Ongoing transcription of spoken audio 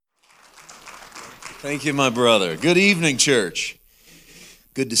Thank you, my brother. Good evening, church.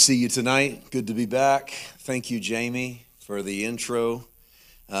 Good to see you tonight. Good to be back. Thank you, Jamie, for the intro.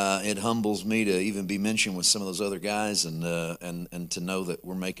 It humbles me to even be mentioned with some of those other guys and to know that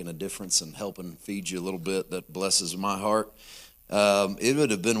we're making a difference and helping feed you a little bit. That blesses my heart. It would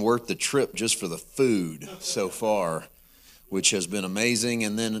have been worth the trip just for the food so far, which has been amazing.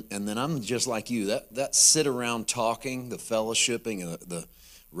 And then I'm just like you. That sit around talking, the fellowshipping, the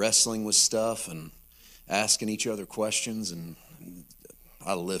wrestling with stuff, and asking each other questions, and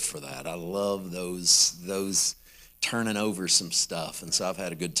I live for that. I love those turning over some stuff, and so I've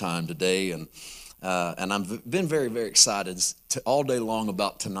had a good time today, and I've been very, very excited all day long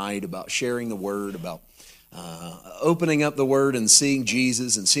about tonight, about sharing the Word, about opening up the Word and seeing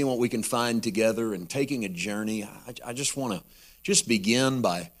Jesus and seeing what we can find together and taking a journey. I just want to begin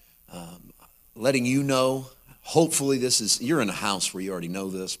by letting you know, hopefully you're in a house where you already know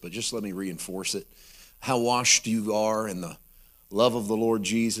this, but just let me reinforce it, how washed you are in the love of the Lord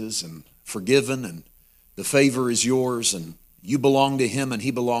Jesus and forgiven, and the favor is yours, and you belong to Him and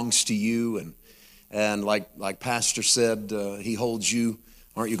He belongs to you. And like Pastor said, He holds you.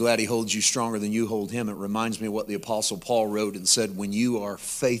 Aren't you glad He holds you stronger than you hold Him? It reminds me of what the Apostle Paul wrote and said, when you are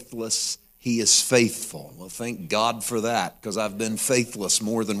faithless, He is faithful. Well, thank God for that, because I've been faithless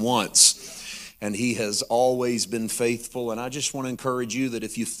more than once, and He has always been faithful. And I just want to encourage you that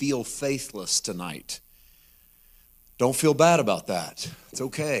if you feel faithless tonight, don't feel bad about that. It's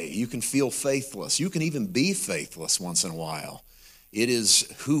okay. You can feel faithless. You can even be faithless once in a while. It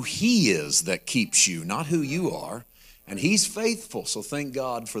is who He is that keeps you, not who you are. And He's faithful, so thank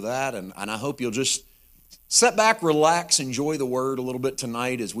God for that. And I hope you'll just sit back, relax, enjoy the Word a little bit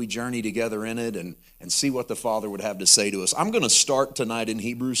tonight as we journey together in it and see what the Father would have to say to us. I'm going to start tonight in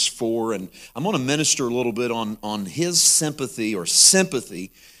Hebrews 4, and I'm going to minister a little bit on His sympathy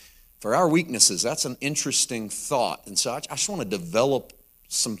for our weaknesses. That's an interesting thought. And so I just want to develop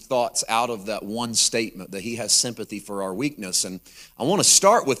some thoughts out of that one statement, that He has sympathy for our weakness. And I want to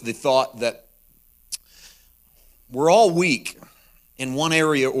start with the thought that we're all weak in one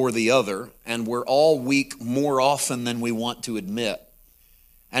area or the other, and we're all weak more often than we want to admit.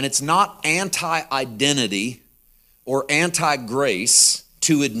 And it's not anti-identity or anti-grace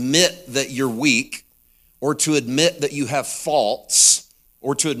to admit that you're weak, or to admit that you have faults,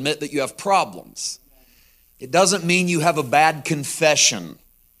 or to admit that you have problems. It doesn't mean you have a bad confession.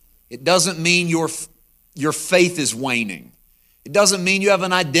 It doesn't mean your faith is waning. It doesn't mean you have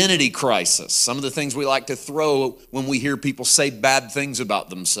an identity crisis. Some of the things we like to throw when we hear people say bad things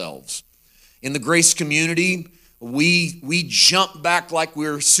about themselves. In the grace community, we jump back like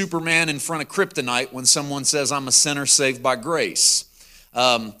we're Superman in front of kryptonite when someone says, I'm a sinner saved by grace.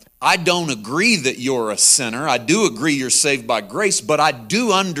 I don't agree that you're a sinner. I do agree you're saved by grace, but I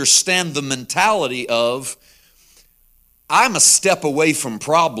do understand the mentality of, I'm a step away from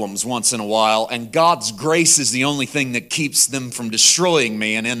problems once in a while, and God's grace is the only thing that keeps them from destroying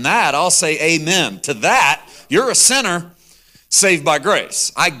me. And in that, I'll say amen to that. You're a sinner saved by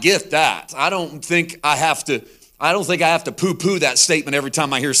grace. I get that. I don't think I have to poo-poo that statement every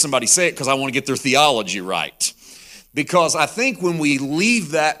time I hear somebody say it, because I want to get their theology right. Because I think when we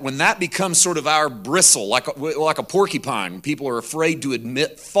leave that, when that becomes sort of our bristle, like a porcupine, people are afraid to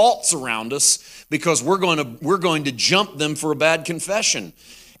admit faults around us because we're going to jump them for a bad confession.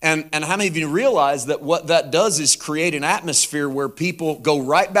 And how many of you realize that what that does is create an atmosphere where people go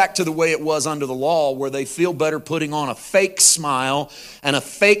right back to the way it was under the law, where they feel better putting on a fake smile and a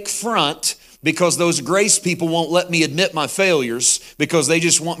fake front, because those grace people won't let me admit my failures because they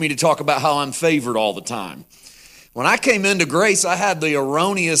just want me to talk about how I'm favored all the time. When I came into grace, I had the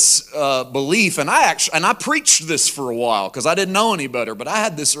erroneous belief, and I preached this for a while because I didn't know any better, but I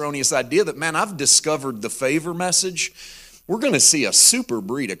had this erroneous idea that, man, I've discovered the favor message. We're going to see a super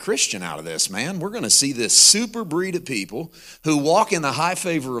breed of Christian out of this, man. We're going to see this super breed of people who walk in the high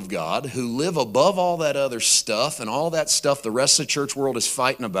favor of God, who live above all that other stuff and all that stuff the rest of the church world is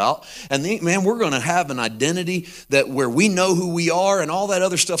fighting about. And man, we're going to have an identity that where we know who we are, and all that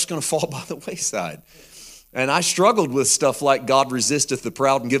other stuff's going to fall by the wayside. And I struggled with stuff like God resisteth the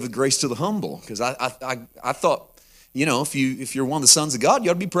proud and giveth grace to the humble, because I thought, if you're one of the sons of God, you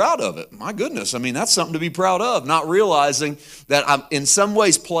ought to be proud of it. My goodness, I mean, that's something to be proud of, not realizing that I'm in some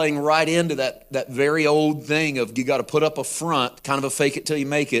ways playing right into that very old thing of you got to put up a front, kind of a fake it till you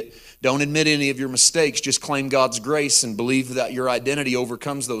make it. Don't admit any of your mistakes, just claim God's grace and believe that your identity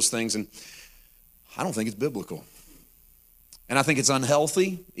overcomes those things. And I don't think it's biblical. And I think it's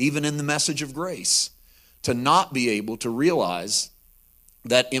unhealthy, even in the message of grace, to not be able to realize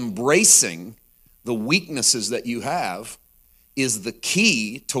that embracing the weaknesses that you have is the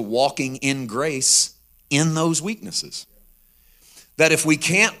key to walking in grace in those weaknesses. That if we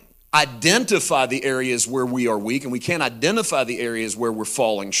can't identify the areas where we are weak and we can't identify the areas where we're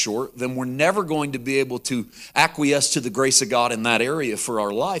falling short, then we're never going to be able to acquiesce to the grace of God in that area for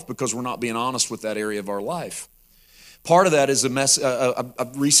our life because we're not being honest with that area of our life. Part of that is I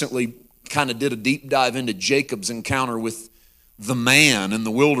recently kind of did a deep dive into Jacob's encounter with the man in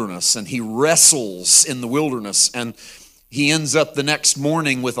the wilderness, and he wrestles in the wilderness, and he ends up the next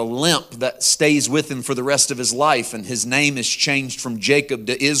morning with a limp that stays with him for the rest of his life, and his name is changed from Jacob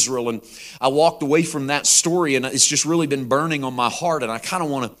to Israel. And I walked away from that story, and it's just really been burning on my heart, and I kind of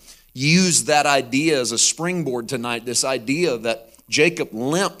want to use that idea as a springboard tonight, this idea that Jacob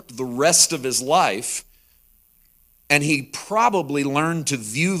limped the rest of his life, and he probably learned to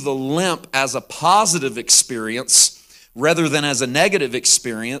view the limp as a positive experience rather than as a negative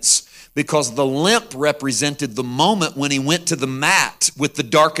experience, because the limp represented the moment when he went to the mat with the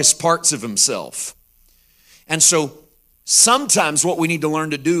darkest parts of himself. And so sometimes what we need to learn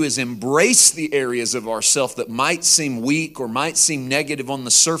to do is embrace the areas of ourself that might seem weak or might seem negative on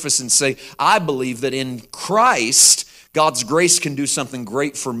the surface and say, I believe that in Christ, God's grace can do something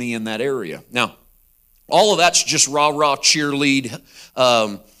great for me in that area. Now, all of that's just rah-rah cheerlead,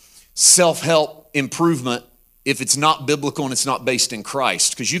 self-help improvement if it's not biblical and it's not based in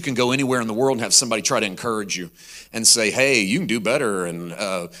Christ. Because you can go anywhere in the world and have somebody try to encourage you and say, hey, you can do better, and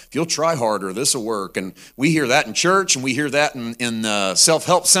if you'll try harder, this will work. And we hear that in church, and we hear that in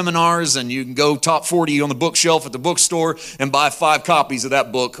self-help seminars, and you can go top 40 on the bookshelf at the bookstore and buy 5 copies of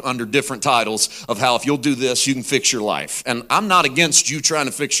that book under different titles of how if you'll do this, you can fix your life. And I'm not against you trying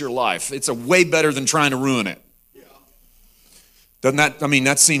to fix your life. It's a way better than trying to ruin it. Doesn't that,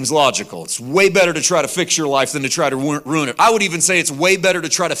 that seems logical. It's way better to try to fix your life than to try to ruin it. I would even say it's way better to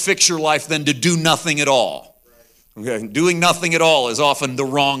try to fix your life than to do nothing at all. Okay, doing nothing at all is often the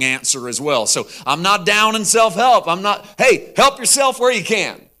wrong answer as well. So I'm not down in self-help. Hey, help yourself where you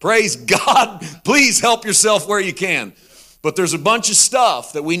can. Praise God. Please help yourself where you can. But there's a bunch of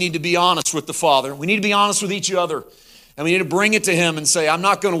stuff that we need to be honest with the Father. We need to be honest with each other. And we need to bring it to Him and say, I'm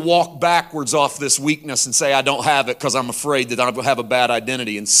not going to walk backwards off this weakness and say I don't have it because I'm afraid that I have a bad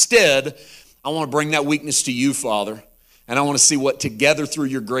identity. Instead, I want to bring that weakness to you, Father, and I want to see what together through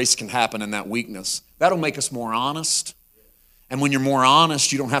your grace can happen in that weakness. That'll make us more honest. And when you're more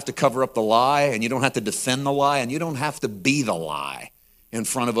honest, you don't have to cover up the lie, and you don't have to defend the lie, and you don't have to be the lie in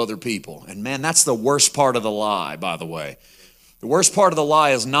front of other people. And man, that's the worst part of the lie, by the way. The worst part of the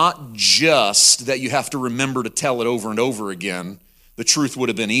lie is not just that you have to remember to tell it over and over again. The truth would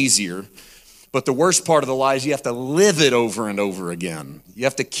have been easier. But the worst part of the lie is you have to live it over and over again. You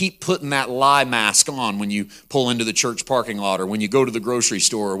have to keep putting that lie mask on when you pull into the church parking lot, or when you go to the grocery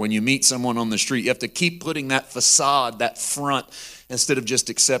store, or when you meet someone on the street. You have to keep putting that facade, that front, instead of just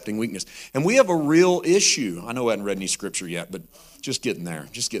accepting weakness. And we have a real issue. I know I hadn't read any scripture yet, but just getting there,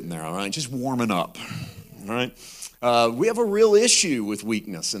 all right? Just warming up, all right? We have a real issue with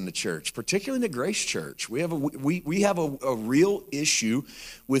weakness in the church, particularly in the Grace Church. We have a real issue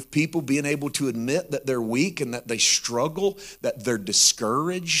with people being able to admit that they're weak and that they struggle, that they're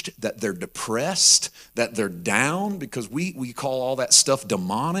discouraged, that they're depressed, that they're down, because we call all that stuff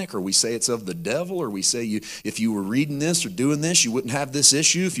demonic, or we say it's of the devil, or we say if you were reading this or doing this, you wouldn't have this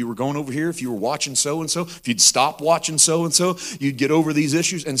issue. If you were going over here, if you were watching so-and-so, if you'd stop watching so-and-so, you'd get over these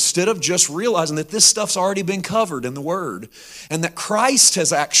issues, instead of just realizing that this stuff's already been covered in the Word, and that Christ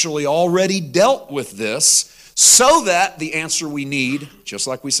has actually already dealt with this, so that the answer we need, just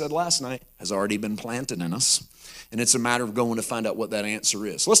like we said last night, has already been planted in us. And it's a matter of going to find out what that answer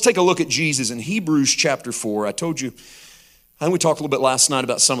is. So let's take a look at Jesus in Hebrews chapter 4. I told you, I think we talked a little bit last night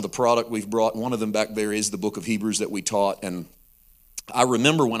about some of the product we've brought. One of them back there is the book of Hebrews that we taught. And I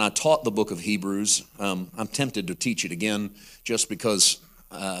remember when I taught the book of Hebrews, I'm tempted to teach it again just because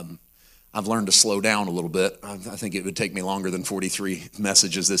I've learned to slow down a little bit. I think it would take me longer than 43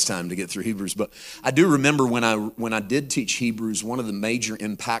 messages this time to get through Hebrews. But I do remember when I did teach Hebrews, one of the major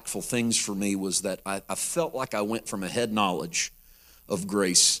impactful things for me was that I felt like I went from a head knowledge of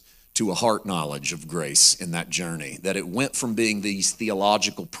grace to a heart knowledge of grace in that journey. That it went from being these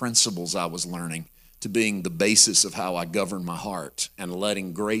theological principles I was learning to being the basis of how I govern my heart and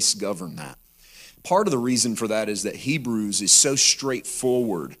letting grace govern that. Part of the reason for that is that Hebrews is so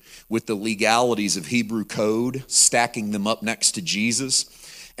straightforward with the legalities of Hebrew code, stacking them up next to Jesus.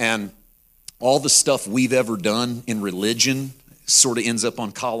 And all the stuff we've ever done in religion sort of ends up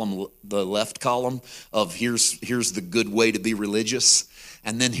on the left column of here's the good way to be religious.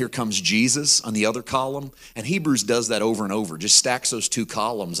 And then here comes Jesus on the other column. And Hebrews does that over and over, just stacks those two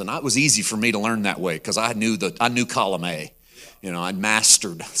columns. And it was easy for me to learn that way because I knew column A. I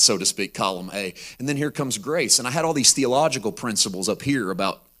mastered, so to speak, column A. And then here comes grace. And I had all these theological principles up here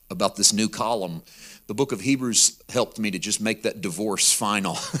about this new column. The book of Hebrews helped me to just make that divorce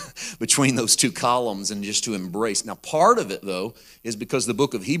final between those two columns and just to embrace. Now, part of it, though, is because the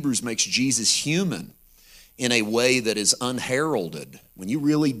book of Hebrews makes Jesus human in a way that is unheralded. When you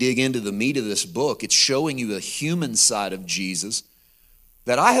really dig into the meat of this book, it's showing you the human side of Jesus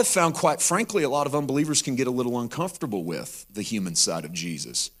that I have found, quite frankly, a lot of unbelievers can get a little uncomfortable with, the human side of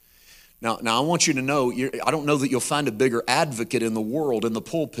Jesus. Now I want you to know, I don't know that you'll find a bigger advocate in the world, in the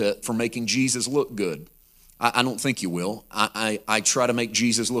pulpit, for making Jesus look good. I don't think you will. I try to make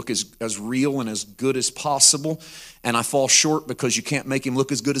Jesus look as real and as good as possible, and I fall short because you can't make him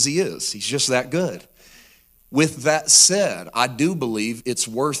look as good as he is. He's just that good. With that said, I do believe it's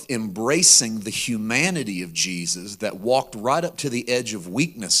worth embracing the humanity of Jesus that walked right up to the edge of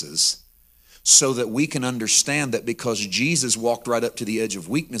weaknesses so that we can understand that because Jesus walked right up to the edge of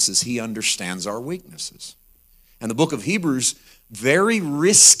weaknesses, he understands our weaknesses. And the book of Hebrews, very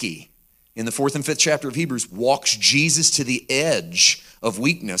risky, in the 4th and 5th chapter of Hebrews, walks Jesus to the edge of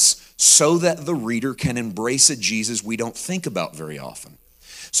weakness so that the reader can embrace a Jesus we don't think about very often.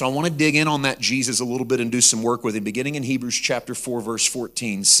 So I want to dig in on that Jesus a little bit and do some work with him, beginning in Hebrews chapter 4, verse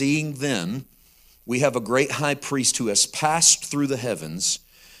 14. Seeing then, we have a great high priest who has passed through the heavens,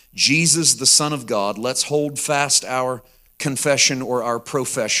 Jesus, the Son of God. Let's hold fast our confession or our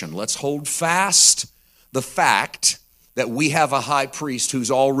profession. Let's hold fast the fact that we have a high priest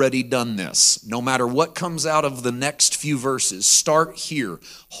who's already done this. No matter what comes out of the next few verses, start here.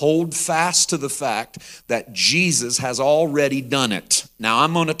 Hold fast to the fact that Jesus has already done it. Now,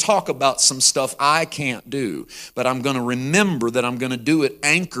 I'm going to talk about some stuff I can't do, but I'm going to remember that I'm going to do it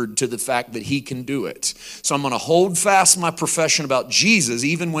anchored to the fact that he can do it. So I'm going to hold fast my profession about Jesus,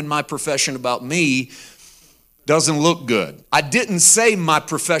 even when my profession about me doesn't look good. I didn't say my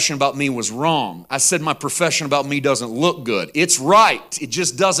profession about me was wrong. I said my profession about me doesn't look good. It's right. It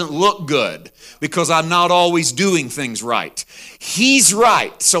just doesn't look good because I'm not always doing things right. He's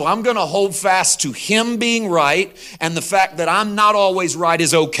right. So I'm going to hold fast to him being right, and the fact that I'm not always right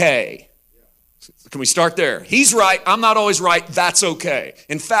is okay. Can we start there? He's right. I'm not always right. That's okay.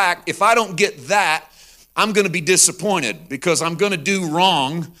 In fact, if I don't get that, I'm going to be disappointed because I'm going to do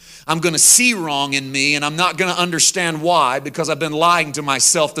wrong. I'm going to see wrong in me, and I'm not going to understand why because I've been lying to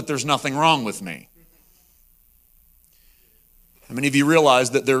myself that there's nothing wrong with me. How many of you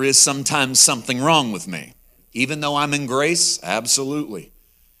realize that there is sometimes something wrong with me? Even though I'm in grace? Absolutely.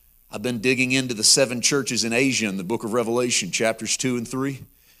 I've been digging into the 7 churches in Asia in the book of Revelation, chapters 2 and 3.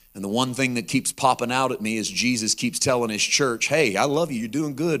 And the one thing that keeps popping out at me is Jesus keeps telling his church, hey, I love you. You're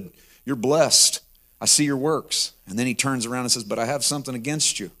doing good. You're blessed. I see your works. And then he turns around and says, but I have something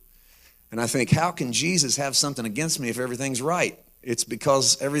against you. And I think, how can Jesus have something against me if everything's right? It's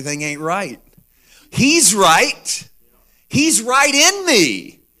because everything ain't right. He's right. He's right in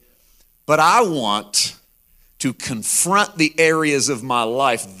me. But I want to confront the areas of my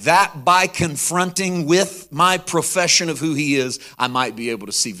life that by confronting with my profession of who he is, I might be able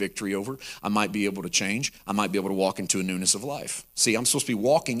to see victory over. I might be able to change. I might be able to walk into a newness of life. See, I'm supposed to be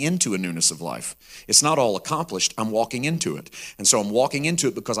walking into a newness of life. It's not all accomplished. I'm walking into it. And so I'm walking into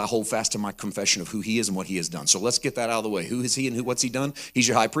it because I hold fast to my confession of who he is and what he has done. So let's get that out of the way. Who is he and what's he done? He's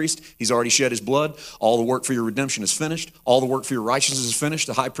your high priest. He's already shed his blood. All the work for your redemption is finished. All the work for your righteousness is finished.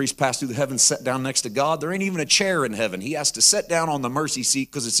 The high priest passed through the heavens, sat down next to God. There ain't even a chair in heaven. He has to sit down on the mercy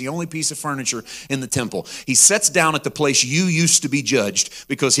seat because it's the only piece of furniture in the temple. He sits down at the place you used to be judged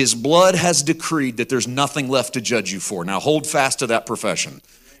because his blood has decreed that there's nothing left to judge you for. Now hold fast to that profession.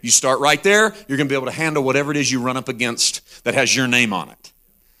 You start right there, you're going to be able to handle whatever it is you run up against that has your name on it.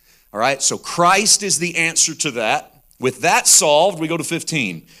 All right, so Christ is the answer to that. With that solved, we go to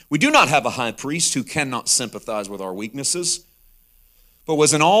 15. We do not have a high priest who cannot sympathize with our weaknesses, but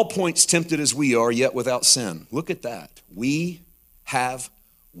was in all points tempted as we are, yet without sin. Look at that. We have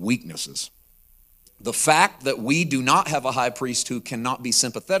weaknesses. The fact that we do not have a high priest who cannot be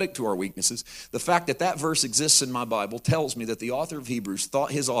sympathetic to our weaknesses, the fact that that verse exists in my Bible tells me that the author of Hebrews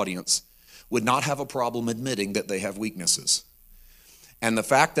thought his audience would not have a problem admitting that they have weaknesses. And the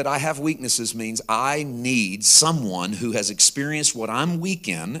fact that I have weaknesses means I need someone who has experienced what I'm weak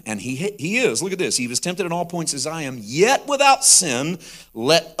in, and he is. Look at this. He was tempted in all points as I am, yet without sin.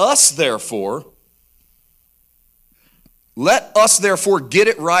 Let us therefore get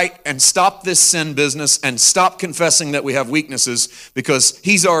it right and stop this sin business and stop confessing that we have weaknesses because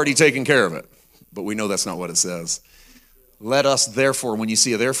he's already taken care of it. But we know that's not what it says. Let us therefore, when you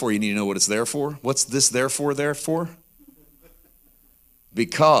see a therefore, you need to know what it's there for. What's this therefore there for?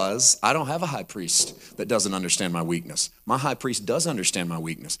 Because I don't have a high priest that doesn't understand my weakness. My high priest does understand my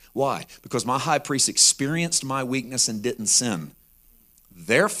weakness. Why? Because my high priest experienced my weakness and didn't sin.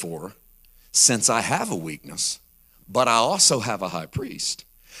 Therefore, since I have a weakness, but I also have a high priest,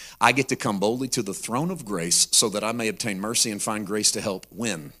 I get to come boldly to the throne of grace so that I may obtain mercy and find grace to help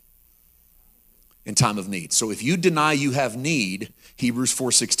when? In time of need. So if you deny you have need, Hebrews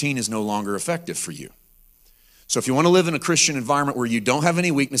 4:16 is no longer effective for you. So if you want to live in a Christian environment where you don't have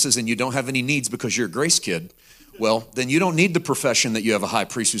any weaknesses and you don't have any needs because you're a grace kid, well, then you don't need the profession that you have a high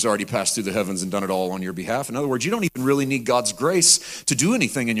priest who's already passed through the heavens and done it all on your behalf. In other words, you don't even really need God's grace to do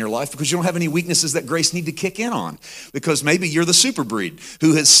anything in your life because you don't have any weaknesses that grace need to kick in on. Because maybe you're the super breed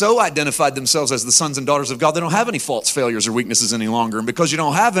who has so identified themselves as the sons and daughters of God, they don't have any faults, failures, or weaknesses any longer. And because you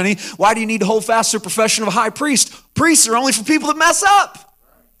don't have any, why do you need to hold fast to the profession of a high priest? Priests are only for people that mess up.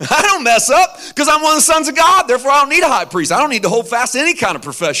 I don't mess up because I'm one of the sons of God. Therefore, I don't need a high priest. I don't need to hold fast to any kind of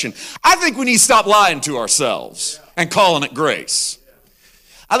profession. I think we need to stop lying to ourselves and calling it grace.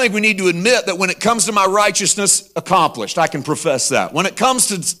 I think we need to admit that when it comes to my righteousness, accomplished. I can profess that. When it comes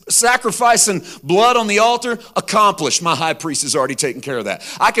to sacrificing blood on the altar, accomplished. My high priest has already taken care of that.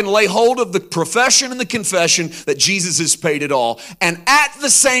 I can lay hold of the profession and the confession that Jesus has paid it all, and at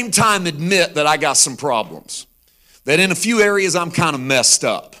the same time admit that I got some problems. That in a few areas I'm kind of messed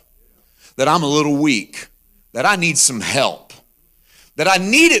up, that I'm a little weak, that I need some help, that I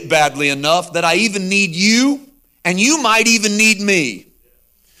need it badly enough that I even need you, and you might even need me.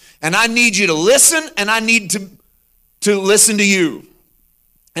 And I need you to listen, and I need to listen to you.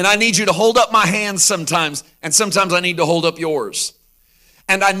 And I need you to hold up my hands sometimes, and sometimes I need to hold up yours.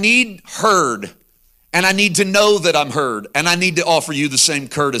 And I need heard, and I need to know that I'm heard, and I need to offer you the same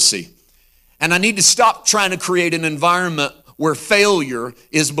courtesy. And I need to stop trying to create an environment where failure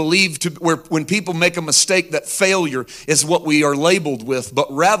is believed to, where when people make a mistake, that failure is what we are labeled with, but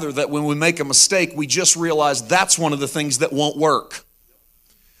rather that when we make a mistake, we just realize that's one of the things that won't work.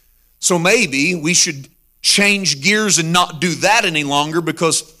 So maybe we should change gears and not do that any longer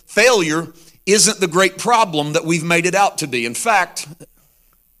because failure isn't the great problem that we've made it out to be. In fact,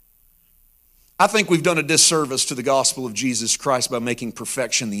 I think we've done a disservice to the gospel of Jesus Christ by making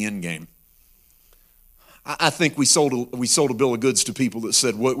perfection the end game. I think we sold a bill of goods to people that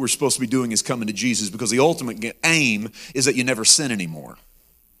said what we're supposed to be doing is coming to Jesus because the ultimate aim is that you never sin anymore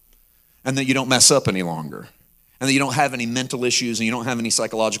and that you don't mess up any longer and that you don't have any mental issues and you don't have any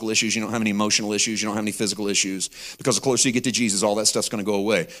psychological issues, you don't have any emotional issues, you don't have any physical issues because the closer you get to Jesus, all that stuff's going to go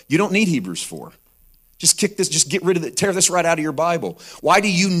away. You don't need Hebrews 4. Just kick this, just get rid of it, tear this right out of your Bible. Why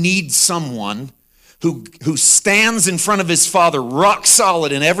do you need someone who stands in front of his Father rock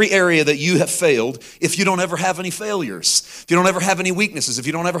solid in every area that you have failed if you don't ever have any failures, if you don't ever have any weaknesses, if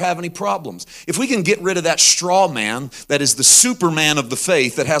you don't ever have any problems? If we can get rid of that straw man that is the Superman of the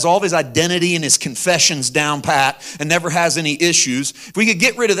faith that has all of his identity and his confessions down pat and never has any issues, if we could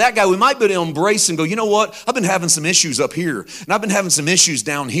get rid of that guy, we might be able to embrace and go, you know what, I've been having some issues up here, and I've been having some issues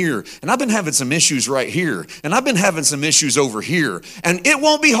down here, and I've been having some issues right here, and I've been having some issues over here. And it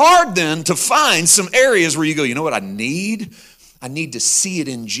won't be hard then to find some areas where you go, you know what I need? I need to see it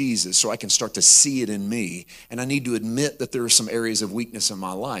in Jesus so I can start to see it in me. And I need to admit that there are some areas of weakness in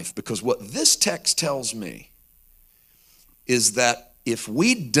my life, because what this text tells me is that if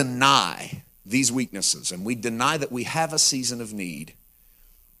we deny these weaknesses and we deny that we have a season of need,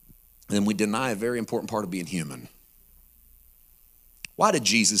 then we deny a very important part of being human. Why did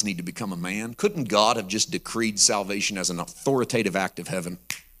Jesus need to become a man? Couldn't God have just decreed salvation as an authoritative act of heaven?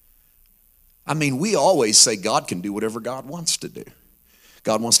 I mean, we always say God can do whatever God wants to do.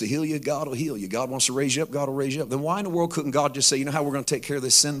 God wants to heal you, God will heal you. God wants to raise you up, God will raise you up. Then why in the world couldn't God just say, you know how we're going to take care of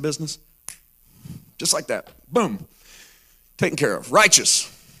this sin business? Just like that. Boom. Taken care of.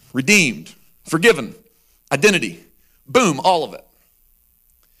 Righteous, redeemed, forgiven, identity. Boom, all of it.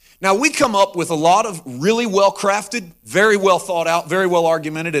 Now, we come up with a lot of really well-crafted, very well thought out, very well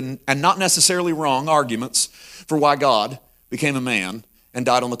argumented, and not necessarily wrong arguments for why God became a man and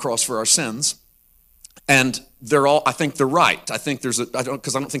died on the cross for our sins. And they're all, I think they're right. I think because I don't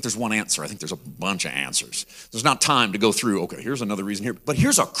think there's one answer. I think there's a bunch of answers. There's not time to go through, okay, here's another reason here. But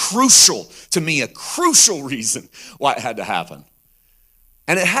here's a crucial reason why it had to happen.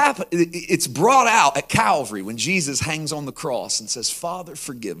 And it happened, it's brought out at Calvary when Jesus hangs on the cross and says, Father,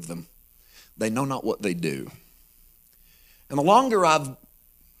 forgive them. They know not what they do. And the longer I've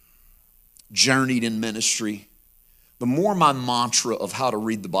journeyed in ministry, the more my mantra of how to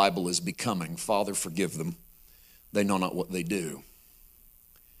read the Bible is becoming, Father, forgive them. They know not what they do.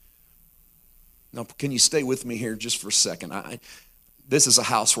 Now, can you stay with me here just for a second? This is a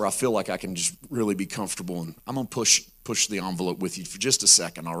house where I feel like I can just really be comfortable, and I'm going to push push the envelope with you for just a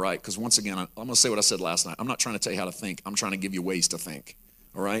second, all right? Because once again, I'm going to say what I said last night. I'm not trying to tell you how to think. I'm trying to give you ways to think,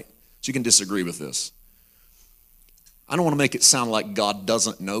 all right? So you can disagree with this. I don't want to make it sound like God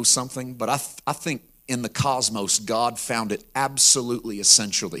doesn't know something, but I think in the cosmos, God found it absolutely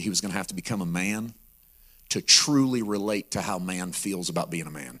essential that he was going to have to become a man to truly relate to how man feels about being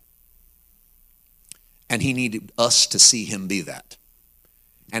a man. And he needed us to see him be that.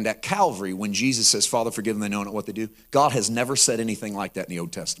 And at Calvary, when Jesus says, Father, forgive them, they know not what they do, God has never said anything like that in the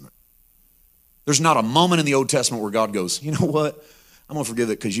Old Testament. There's not a moment in the Old Testament where God goes, you know what? I'm going to forgive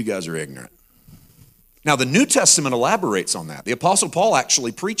it because you guys are ignorant. Now, the New Testament elaborates on that. The Apostle Paul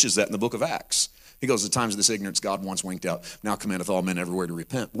actually preaches that in the book of Acts. He goes, the times of this ignorance God once winked out, now commandeth all men everywhere to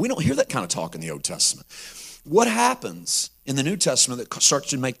repent. We don't hear that kind of talk in the Old Testament. What happens in the New Testament that starts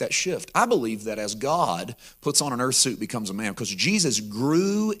to make that shift? I believe that as God puts on an earth suit, becomes a man, because Jesus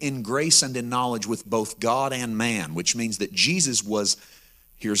grew in grace and in knowledge with both God and man, which means that Jesus was,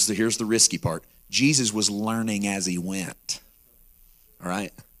 here's the risky part, Jesus was learning as he went, all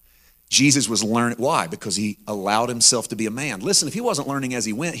right? Jesus was learning. Why? Because he allowed himself to be a man. Listen, if he wasn't learning as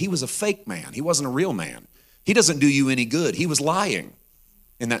he went, he was a fake man. He wasn't a real man. He doesn't do you any good. He was lying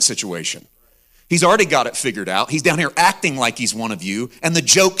in that situation. He's already got it figured out. He's down here acting like he's one of you, and the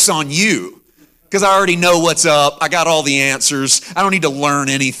joke's on you because I already know what's up. I got all the answers. I don't need to learn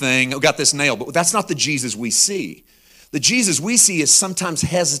anything. I've got this nailed. But that's not the Jesus we see. The Jesus we see is sometimes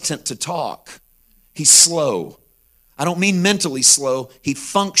hesitant to talk. He's slow. I don't mean mentally slow. He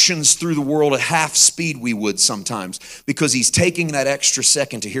functions through the world at half speed we would sometimes because he's taking that extra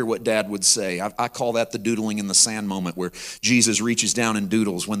second to hear what Dad would say. I call that the doodling in the sand moment where Jesus reaches down and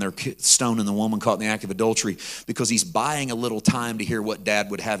doodles when they're stoning the woman caught in the act of adultery because he's buying a little time to hear what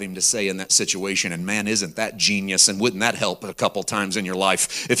Dad would have him to say in that situation. And man, isn't that genius? And wouldn't that help a couple times in your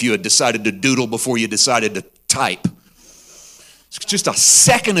life if you had decided to doodle before you decided to type? Just a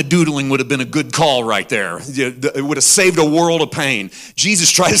second of doodling would have been a good call right there. It would have saved a world of pain. Jesus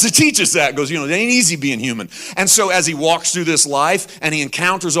tries to teach us that. Goes, it ain't easy being human. And so as he walks through this life and he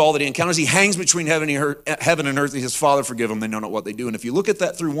encounters all that he encounters, he hangs between heaven and earth. His Father, forgive them. They know not what they do. And if you look at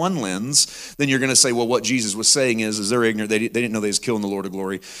that through one lens, then you're going to say, well, what Jesus was saying is they're ignorant. They didn't know they was killing the Lord of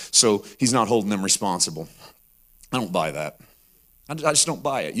glory. So he's not holding them responsible. I don't buy that. I just don't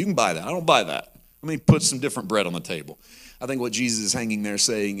buy it. You can buy that. I don't buy that. Let me put some different bread on the table. I think what Jesus is hanging there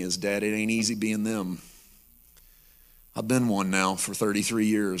saying is, Dad, it ain't easy being them. I've been one now for 33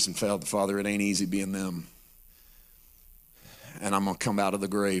 years and felt, Father, it ain't easy being them. And I'm going to come out of the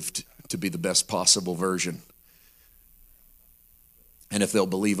grave to be the best possible version. And if they'll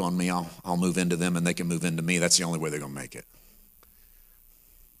believe on me, I'll move into them and they can move into me. That's the only way they're going to make it.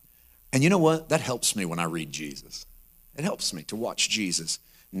 And you know what? That helps me when I read Jesus. It helps me to watch Jesus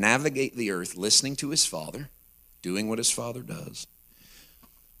navigate the earth, listening to his Father, doing what his Father does,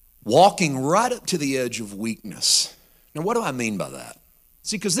 walking right up to the edge of weakness. Now, what do I mean by that?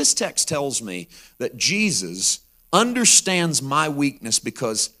 See, because this text tells me that Jesus understands my weakness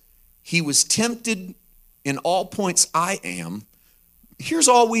because he was tempted in all points I am. Here's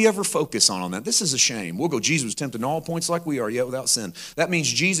all we ever focus on that. This is a shame. We'll go, Jesus was tempted in all points like we are, yet without sin. That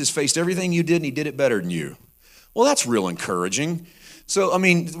means Jesus faced everything you did and he did it better than you. Well, that's real encouraging. So, I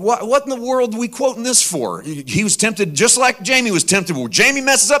mean, what in the world are we quoting this for? He was tempted just like Jamie was tempted. Well, Jamie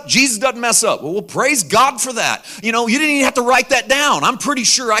messes up, Jesus doesn't mess up. Well, praise God for that. You didn't even have to write that down. I'm pretty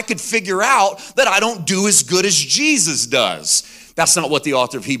sure I could figure out that I don't do as good as Jesus does. That's not what the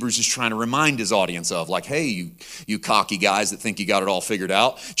author of Hebrews is trying to remind his audience of. Like, hey, you cocky guys that think you got it all figured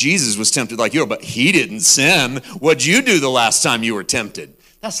out. Jesus was tempted like you are, but he didn't sin. What'd you do the last time you were tempted?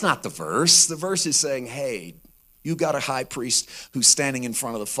 That's not the verse. The verse is saying, hey, you got a high priest who's standing in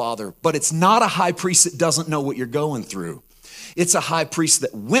front of the Father, but it's not a high priest that doesn't know what you're going through. It's a high priest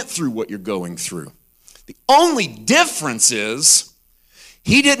that went through what you're going through. The only difference is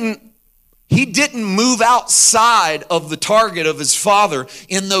he didn't move outside of the target of his Father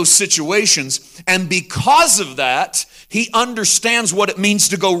in those situations, and because of that, he understands what it means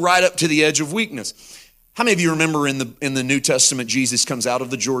to go right up to the edge of weakness. How many of you remember in the New Testament, Jesus comes out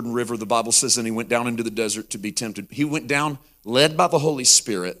of the Jordan River, the Bible says, and he went down into the desert to be tempted. He went down led by the Holy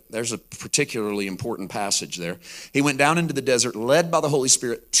Spirit. There's a particularly important passage there. He went down into the desert led by the Holy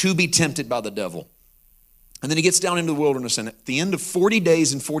Spirit to be tempted by the devil. And then he gets down into the wilderness, and at the end of 40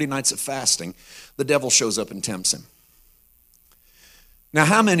 days and 40 nights of fasting, the devil shows up and tempts him. Now,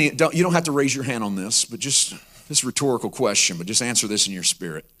 how many, you don't have to raise your hand on this, but just this rhetorical question, but just answer this in your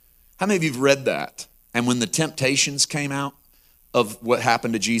spirit. How many of you have read that? And when the temptations came out of what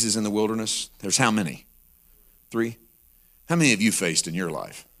happened to Jesus in the wilderness, there's how many? 3? How many have you faced in your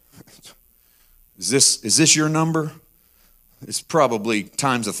life? Is this your number? It's probably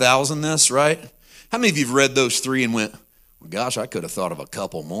times 1,000 this, right? How many of you have read those three and went, well, gosh, I could have thought of a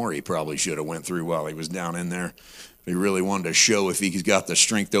couple more he probably should have went through while he was down in there. He really wanted to show if he's got the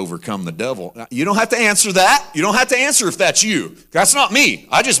strength to overcome the devil. You don't have to answer that. You don't have to answer if that's you. That's not me.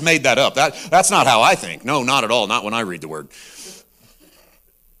 I just made that up. That's not how I think. No, not at all. Not when I read the word.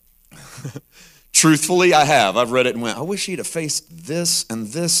 Truthfully, I have. I've read it and went, I wish he'd have faced this and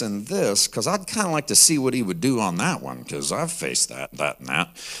this and this, because I'd kind of like to see what he would do on that one, because I've faced that, and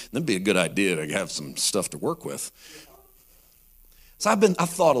that. That'd be a good idea to have some stuff to work with. So I've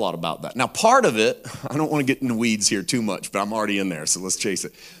thought a lot about that. Now, part of it, I don't want to get in the weeds here too much, but I'm already in there, so let's chase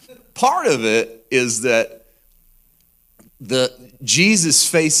it. Part of it is that Jesus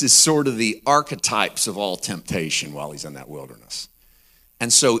faces sort of the archetypes of all temptation while he's in that wilderness.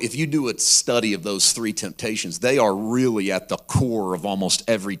 And so if you do a study of those three temptations, they are really at the core of almost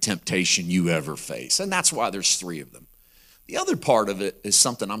every temptation you ever face. And that's why there's three of them. The other part of it is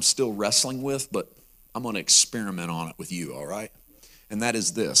something I'm still wrestling with, but I'm going to experiment on it with you, all right? And that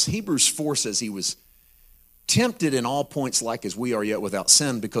is this. Hebrews 4 says he was tempted in all points like as we are, yet without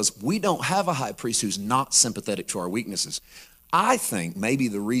sin, because we don't have a high priest who's not sympathetic to our weaknesses. I think maybe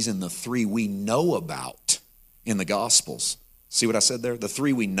the reason the three we know about in the Gospels, see what I said there? The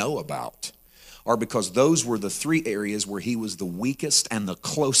three we know about are because those were the three areas where he was the weakest and the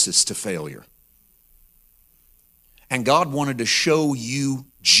closest to failure. And God wanted to show you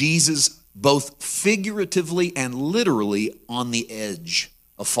Jesus both figuratively and literally on the edge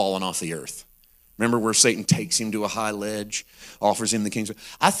of falling off the earth. Remember where Satan takes him to a high ledge, offers him the kingdom?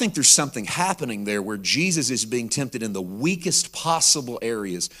 I think there's something happening there where Jesus is being tempted in the weakest possible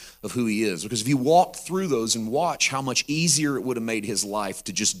areas of who he is. Because if you walk through those and watch how much easier it would have made his life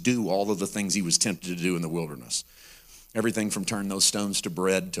to just do all of the things he was tempted to do in the wilderness. Everything from turn those stones to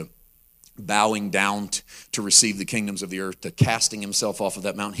bread, to bowing down to receive the kingdoms of the earth, to casting himself off of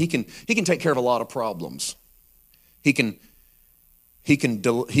that mountain. He can take care of a lot of problems. He can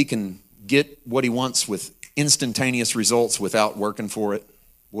get what he wants with instantaneous results without working for it.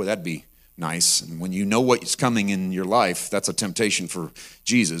 Boy, that'd be nice. And when you know what's coming in your life, that's a temptation for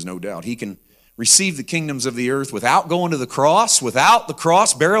Jesus, no doubt. He can receive the kingdoms of the earth without going to the cross,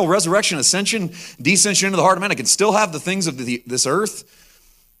 burial, resurrection, ascension, descension into the heart of man. I can still have the things of this earth.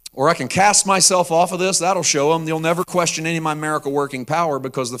 Or I can cast myself off of this. That'll show them. You'll never question any of my miracle working power,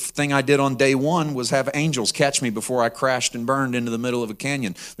 because the thing I did on day one was have angels catch me before I crashed and burned into the middle of a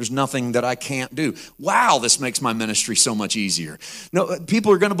canyon. There's nothing that I can't do. Wow, this makes my ministry so much easier. No,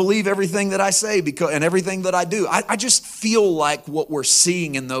 people are going to believe everything that I say and everything that I do. I just feel like what we're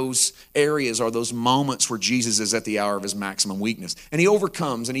seeing in those areas are those moments where Jesus is at the hour of his maximum weakness. And he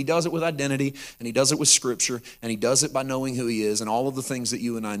overcomes, and he does it with identity, and he does it with scripture, and he does it by knowing who he is and all of the things that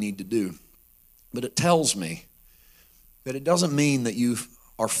you and I need to do. But it tells me that it doesn't mean that you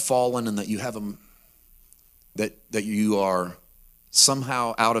are fallen and that you have that you are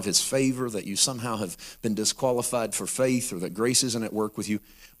somehow out of his favor, that you somehow have been disqualified for faith, or that grace isn't at work with you.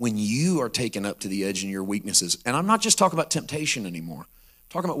 When you are taken up to the edge in your weaknesses, and I'm not just talking about temptation anymore, I'm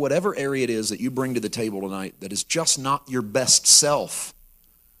talking about whatever area it is that you bring to the table tonight that is just not your best self.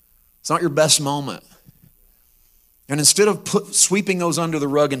 It's not your best moment. And instead of sweeping those under the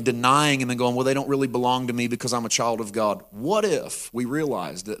rug and denying them and going, well, they don't really belong to me because I'm a child of God. What if we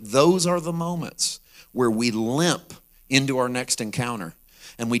realized that those are the moments where we limp into our next encounter,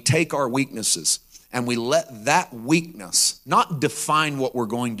 and we take our weaknesses and we let that weakness not define what we're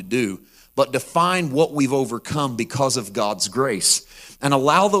going to do, but define what we've overcome because of God's grace, and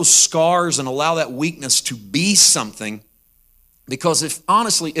allow those scars and allow that weakness to be something. Because if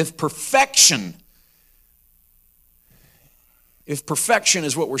perfection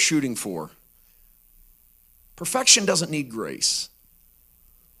is what we're shooting for, perfection doesn't need grace.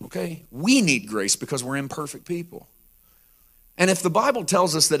 Okay? We need grace because we're imperfect people. And if the Bible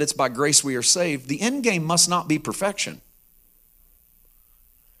tells us that it's by grace we are saved, the end game must not be perfection.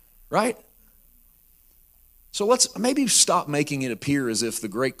 Right? So let's maybe stop making it appear as if the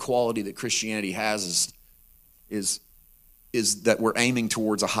great quality that Christianity has is that we're aiming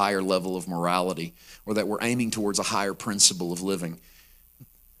towards a higher level of morality, or that we're aiming towards a higher principle of living.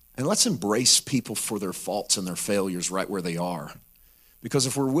 And let's embrace people for their faults and their failures right where they are. Because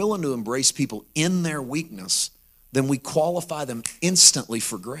if we're willing to embrace people in their weakness, then we qualify them instantly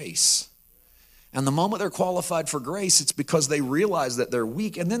for grace. And the moment they're qualified for grace, it's because they realize that they're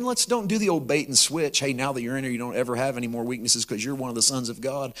weak. And then let's don't do the old bait and switch. Hey, now that you're in here, you don't ever have any more weaknesses because you're one of the sons of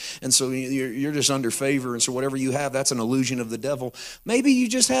God. And so you're just under favor. And so whatever you have, that's an illusion of the devil. Maybe you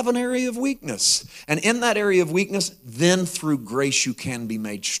just have an area of weakness. And in that area of weakness, then through grace, you can be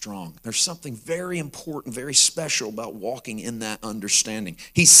made strong. There's something very important, very special about walking in that understanding.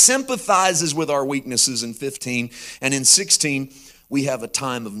 He sympathizes with our weaknesses in 15. And in 16, we have a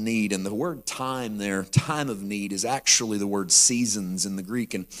time of need. And the word time there, time of need, is actually the word seasons in the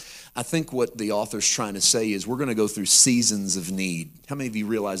Greek. And I think what the author's trying to say is we're going to go through seasons of need. How many of you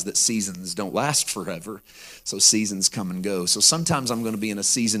realize that seasons don't last forever? So seasons come and go. So sometimes I'm going to be in a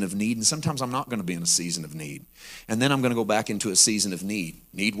season of need, and sometimes I'm not going to be in a season of need. And then I'm going to go back into a season of need.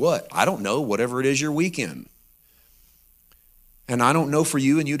 Need what? I don't know, whatever it is you're weak in. And I don't know for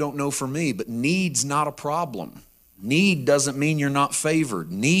you, and you don't know for me, but need's not a problem. Need doesn't mean you're not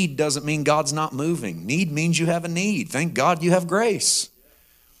favored. Need doesn't mean God's not moving. Need means you have a need. Thank God you have grace.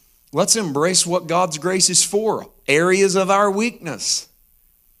 Let's embrace what God's grace is for. Areas of our weakness.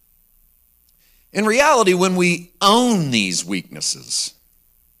 In reality, when we own these weaknesses,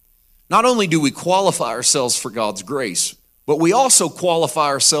 not only do we qualify ourselves for God's grace, but we also qualify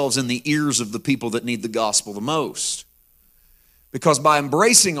ourselves in the ears of the people that need the gospel the most. Because by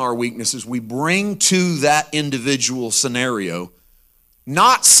embracing our weaknesses, we bring to that individual scenario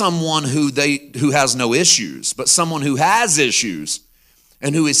not someone who has no issues, but someone who has issues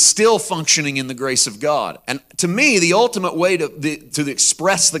and who is still functioning in the grace of God. And to me, the ultimate way to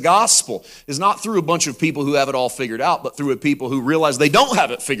express the gospel is not through a bunch of people who have it all figured out, but through a people who realize they don't have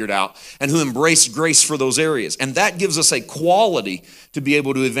it figured out and who embrace grace for those areas. And that gives us a quality to be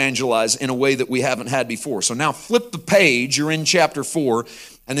able to evangelize in a way that we haven't had before. So now flip the page, you're in chapter 4,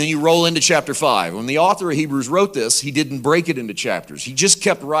 and then you roll into chapter 5. When the author of Hebrews wrote this, he didn't break it into chapters. He just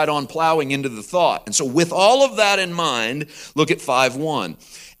kept right on plowing into the thought. And so with all of that in mind, look at 5:1.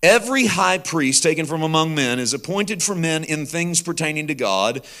 Every high priest taken from among men is appointed for men in things pertaining to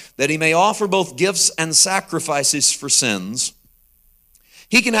God, that he may offer both gifts and sacrifices for sins.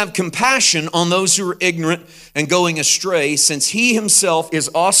 He can have compassion on those who are ignorant and going astray, since he himself is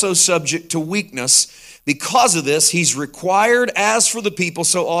also subject to weakness. Because of this, he's required, as for the people,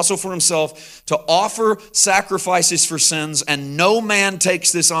 so also for himself, to offer sacrifices for sins, and no man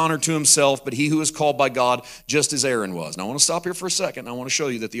takes this honor to himself, but he who is called by God, just as Aaron was. Now, I want to stop here for a second. I want to show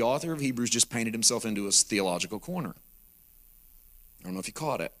you that the author of Hebrews just painted himself into a theological corner. I don't know if you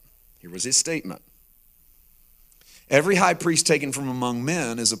caught it. Here was his statement. Every high priest taken from among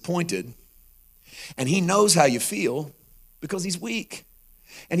men is appointed, and he knows how you feel because he's weak.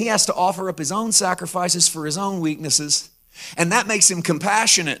 And he has to offer up his own sacrifices for his own weaknesses. And that makes him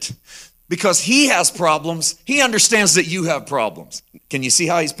compassionate because he has problems. He understands that you have problems. Can you see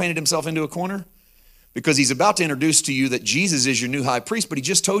how he's painted himself into a corner? Because he's about to introduce to you that Jesus is your new high priest, but he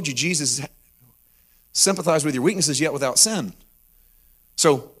just told you Jesus sympathized with your weaknesses yet without sin.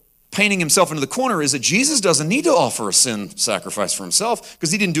 So painting himself into the corner is that Jesus doesn't need to offer a sin sacrifice for himself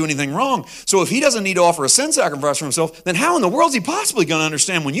because he didn't do anything wrong. So if he doesn't need to offer a sin sacrifice for himself, then how in the world is he possibly going to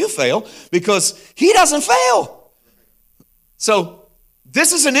understand when you fail? Because he doesn't fail. So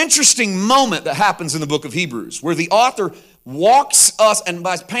this is an interesting moment that happens in the book of Hebrews where the author walks us, and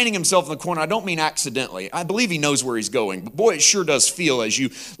by painting himself in the corner, I don't mean accidentally. I believe he knows where he's going. But boy, it sure does feel as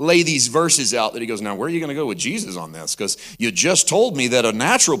you lay these verses out that he goes, now where are you going to go with Jesus on this? Because you just told me that a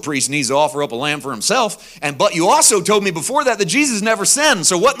natural priest needs to offer up a lamb for himself, but you also told me before that Jesus never sinned.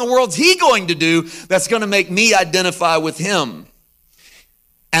 So what in the world's he going to do that's going to make me identify with him?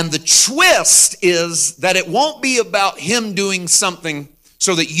 And the twist is that it won't be about him doing something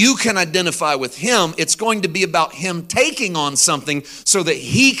so that you can identify with him. It's going to be about him taking on something so that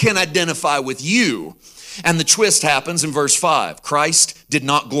he can identify with you. And the twist happens in verse 5. Christ did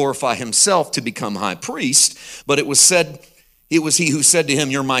not glorify himself to become high priest, but it was he who said to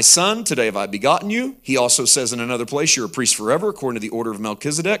him, you're my son, today have I begotten you. He also says in another place, you're a priest forever, according to the order of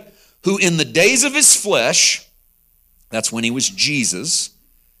Melchizedek, who in the days of his flesh, that's when he was Jesus,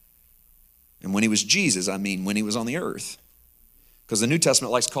 and when he was Jesus, I mean when he was on the earth. Because the New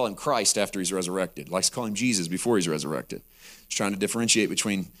Testament likes to call him Christ after he's resurrected. Likes to call him Jesus before he's resurrected. It's trying to differentiate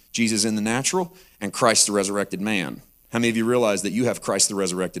between Jesus in the natural and Christ the resurrected man. How many of you realize that you have Christ the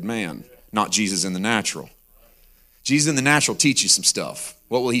resurrected man, not Jesus in the natural? Jesus in the natural teaches you some stuff.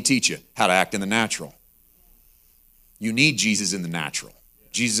 What will he teach you? How to act in the natural. You need Jesus in the natural.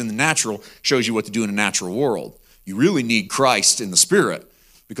 Jesus in the natural shows you what to do in a natural world. You really need Christ in the spirit.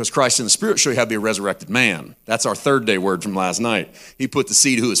 Because Christ in the Spirit show you how to be a resurrected man. That's our third day word from last night. He put the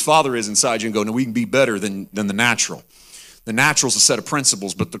seed who his Father is inside you and go, no, we can be better than the natural. The natural is a set of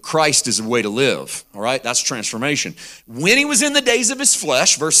principles, but the Christ is a way to live, all right? That's transformation. When he was in the days of his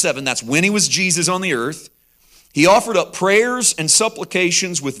flesh, verse 7, that's when he was Jesus on the earth, he offered up prayers and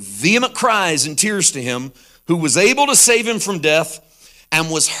supplications with vehement cries and tears to him, who was able to save him from death,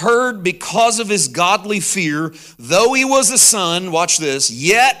 and was heard because of his godly fear. Though he was a son, watch this,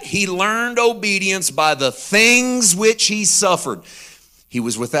 yet he learned obedience by the things which he suffered. He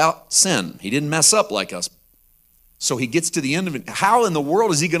was without sin. He didn't mess up like us. So he gets to the end of it. How in the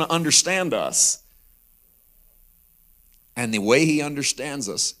world is he going to understand us? And the way he understands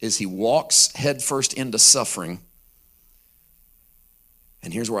us is he walks headfirst into suffering.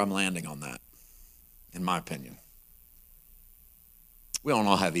 And here's where I'm landing on that, in my opinion. We don't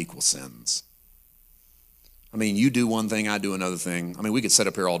all have equal sins. I mean, you do one thing, I do another thing. I mean, we could sit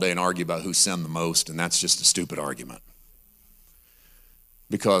up here all day and argue about who sinned the most, and that's just a stupid argument.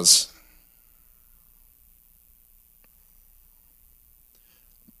 Because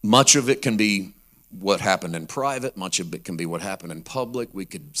much of it can be what happened in private, much of it can be what happened in public. We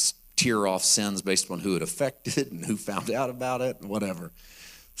could tear off sins based upon who it affected and who found out about it and whatever.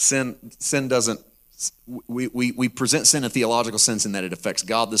 Sin doesn't, we present sin in a theological sense in that it affects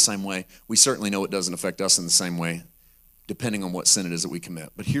God the same way. We certainly know it doesn't affect us in the same way, depending on what sin it is that we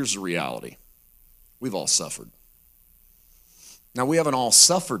commit. But here's the reality. We've all suffered. Now, we haven't all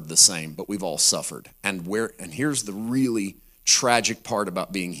suffered the same, but we've all suffered. And here's the really tragic part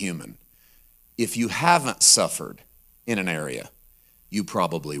about being human. If you haven't suffered in an area, you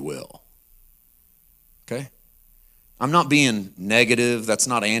probably will. Okay? I'm not being negative. That's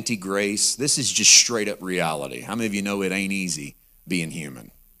not anti-grace. This is just straight up reality. How many of you know it ain't easy being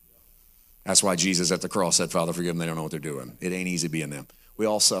human? That's why Jesus at the cross said, Father, forgive them, they don't know what they're doing. It ain't easy being them. We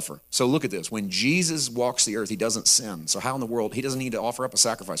all suffer. So look at this. When Jesus walks the earth, he doesn't sin. So how in the world? He doesn't need to offer up a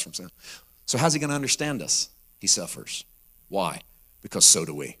sacrifice from sin. So how's he going to understand us? He suffers. Why? Because so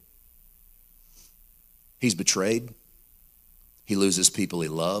do we. He's betrayed. He loses people he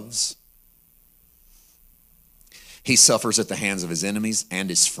loves. He suffers at the hands of his enemies and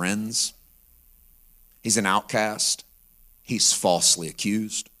his friends. He's an outcast. He's falsely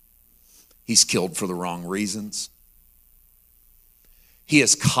accused. He's killed for the wrong reasons. He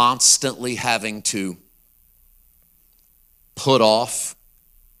is constantly having to put off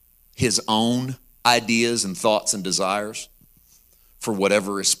his own ideas and thoughts and desires for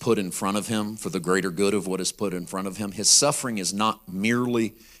whatever is put in front of him, for the greater good of what is put in front of him. His suffering is not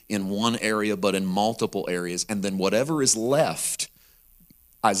merely in one area, but in multiple areas. And then whatever is left,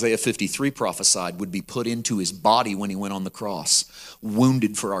 Isaiah 53 prophesied, would be put into his body when he went on the cross.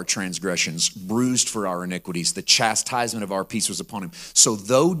 Wounded for our transgressions, bruised for our iniquities. The chastisement of our peace was upon him. So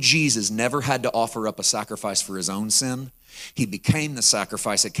though Jesus never had to offer up a sacrifice for his own sin, he became the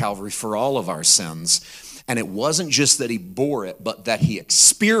sacrifice at Calvary for all of our sins. And it wasn't just that he bore it, but that he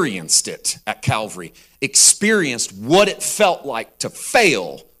experienced it at Calvary. Experienced what it felt like to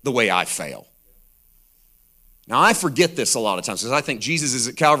fail the way I fail. Now, I forget this a lot of times because I think Jesus is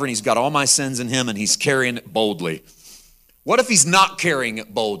at Calvary and he's got all my sins in him and he's carrying it boldly. What if he's not carrying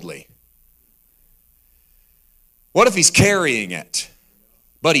it boldly? What if he's carrying it,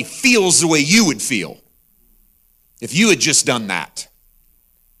 but he feels the way you would feel if you had just done that?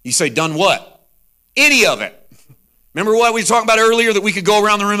 You say, done what? Any of it. Remember what we were talking about earlier, that we could go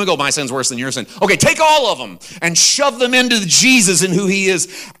around the room and go, my sin's worse than your sin. Okay, take all of them and shove them into Jesus and who he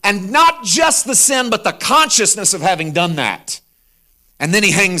is. And not just the sin, but the consciousness of having done that. And then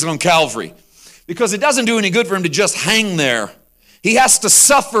he hangs on Calvary. Because it doesn't do any good for him to just hang there. He has to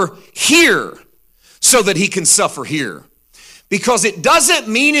suffer here so that he can suffer here. Because it doesn't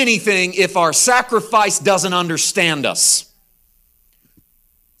mean anything if our sacrifice doesn't understand us.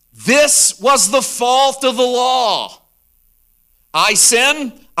 This was the fault of the law. I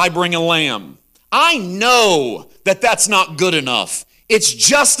sin, I bring a lamb. I know that that's not good enough. It's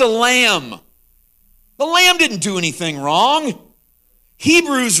just a lamb. The lamb didn't do anything wrong.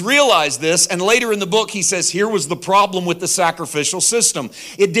 Hebrews realized this, and later in the book he says, here was the problem with the sacrificial system.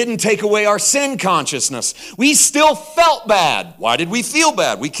 It didn't take away our sin consciousness. We still felt bad. Why did we feel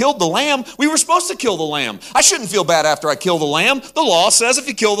bad? We killed the lamb. We were supposed to kill the lamb. I shouldn't feel bad after I kill the lamb. The law says if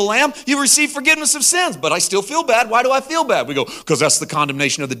you kill the lamb, you receive forgiveness of sins. But I still feel bad. Why do I feel bad? We go, because that's the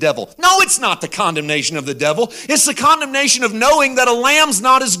condemnation of the devil. No, it's not the condemnation of the devil. It's the condemnation of knowing that a lamb's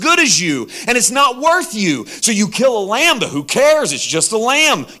not as good as you, and it's not worth you. So you kill a lamb, but who cares? It's just a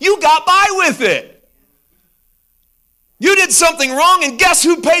lamb. You got by with it. You did something wrong, and guess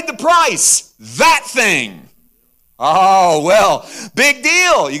who paid the price? That thing. Oh, well, big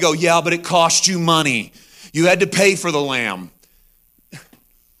deal. You go, yeah, but it cost you money. You had to pay for the lamb.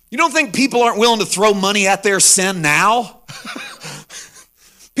 You don't think people aren't willing to throw money at their sin now?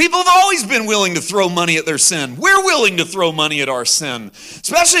 People have always been willing to throw money at their sin. We're willing to throw money at our sin,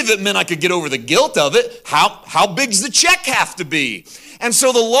 especially if it meant I could get over the guilt of it. How big does the check have to be? And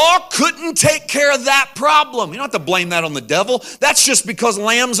so the law couldn't take care of that problem. You don't have to blame that on the devil. That's just because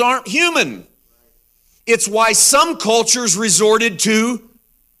lambs aren't human. It's why some cultures resorted to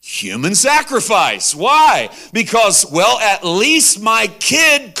human sacrifice. Why? Because, well, at least my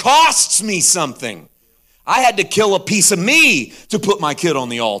kid costs me something. I had to kill a piece of me to put my kid on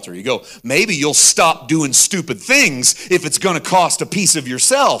the altar. You go, maybe you'll stop doing stupid things if it's going to cost a piece of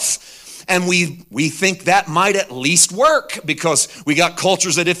yourself. And we think that might at least work because we got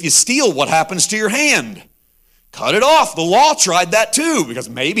cultures that if you steal, what happens to your hand? Cut it off. The law tried that too, because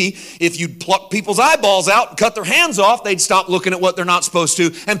maybe if you'd pluck people's eyeballs out and cut their hands off, they'd stop looking at what they're not supposed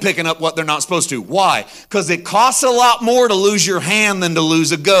to and picking up what they're not supposed to. Why? Because it costs a lot more to lose your hand than to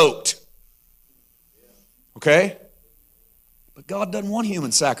lose a goat. Okay? But God doesn't want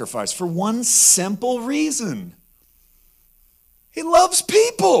human sacrifice for one simple reason. He loves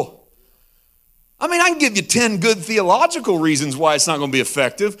people. I mean, I can give you 10 good theological reasons why it's not going to be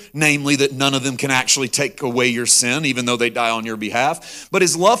effective, namely that none of them can actually take away your sin, even though they die on your behalf. But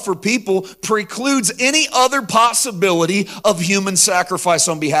his love for people precludes any other possibility of human sacrifice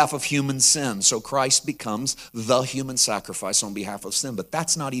on behalf of human sin. So Christ becomes the human sacrifice on behalf of sin. But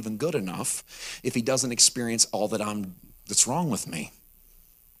that's not even good enough if he doesn't experience all that's wrong with me.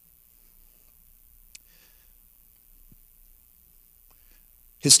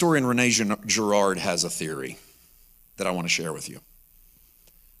 Historian Rene Girard has a theory that I want to share with you.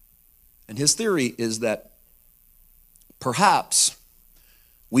 And his theory is that perhaps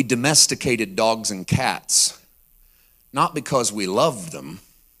we domesticated dogs and cats not because we loved them,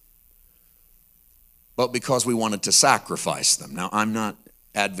 but because we wanted to sacrifice them. Now, I'm not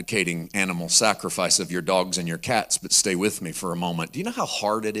advocating animal sacrifice of your dogs and your cats, but stay with me for a moment. Do you know how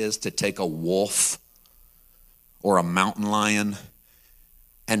hard it is to take a wolf or a mountain lion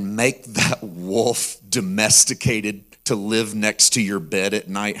and make that wolf domesticated to live next to your bed at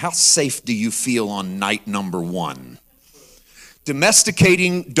night? How safe do you feel on night number 1?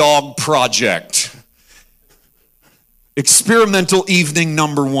 Domesticating dog project. Experimental evening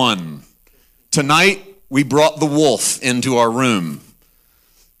number 1. Tonight, we brought the wolf into our room.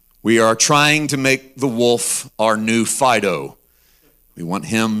 We are trying to make the wolf our new Fido. We want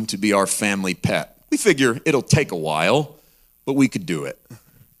him to be our family pet. We figure it'll take a while, but we could do it.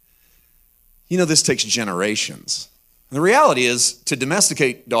 You know, this takes generations. And the reality is, to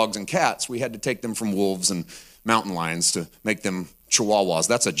domesticate dogs and cats, we had to take them from wolves and mountain lions to make them chihuahuas.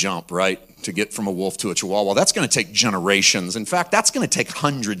 That's a jump, right? To get from a wolf to a chihuahua. That's going to take generations. In fact, that's going to take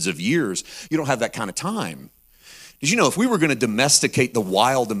hundreds of years. You don't have that kind of time. Did you know if we were going to domesticate the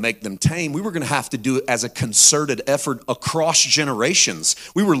wild and make them tame, we were going to have to do it as a concerted effort across generations.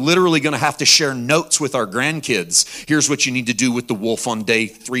 We were literally going to have to share notes with our grandkids. Here's what you need to do with the wolf on day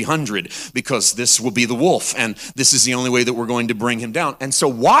 300 because this will be the wolf and this is the only way that we're going to bring him down. And so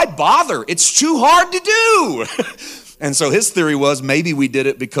why bother? It's too hard to do. And so his theory was maybe we did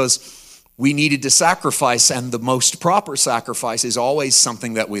it because we needed to sacrifice, and the most proper sacrifice is always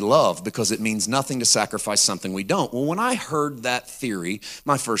something that we love because it means nothing to sacrifice something we don't. Well, when I heard that theory,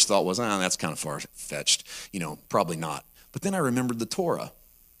 my first thought was, that's kind of far-fetched. Probably not. But then I remembered the Torah.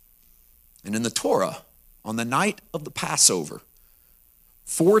 And in the Torah, on the night of the Passover,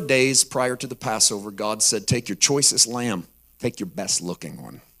 4 days prior to the Passover, God said, take your choicest lamb, take your best looking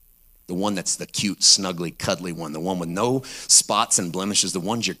one. The one that's the cute, snuggly, cuddly one, the one with no spots and blemishes, the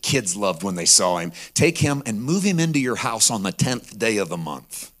ones your kids loved when they saw him. Take him and move him into your house on the 10th day of the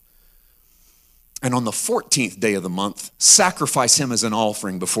month. And on the 14th day of the month, sacrifice him as an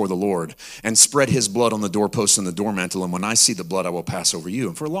offering before the Lord and spread his blood on the doorpost and the doormantle. And when I see the blood, I will pass over you.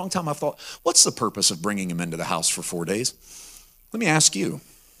 And for a long time, I thought, what's the purpose of bringing him into the house for 4 days? Let me ask you.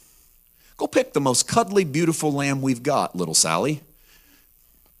 Go pick the most cuddly, beautiful lamb we've got, little Sally.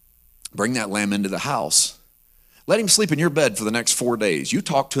 Bring that lamb into the house. Let him sleep in your bed for the next 4 days. You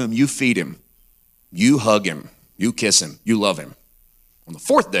talk to him, you feed him, you hug him, you kiss him, you love him. On the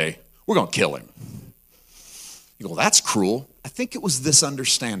 4th day, we're going to kill him. You go, that's cruel. I think it was this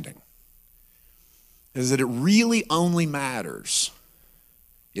understanding, is that it really only matters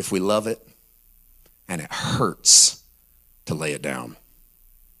if we love it and it hurts to lay it down.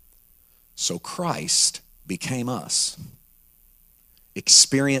 So Christ became us.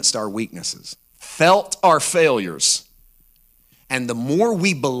 Experienced our weaknesses, felt our failures. And the more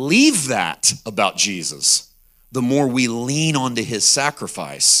we believe that about Jesus, the more we lean onto his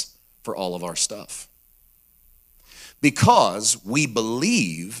sacrifice for all of our stuff. Because we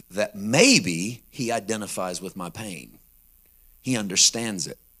believe that maybe he identifies with my pain. He understands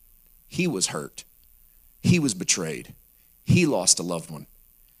it. He was hurt. He was betrayed. He lost a loved one.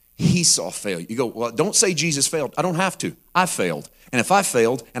 He saw failure. You go, well, don't say Jesus failed. I don't have to. I failed. And if I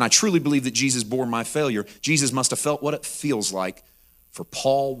failed, and I truly believe that Jesus bore my failure, Jesus must have felt what it feels like for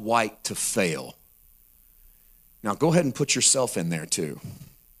Paul White to fail. Now go ahead and put yourself in there too.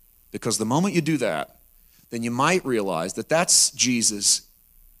 Because the moment you do that, then you might realize that that's Jesus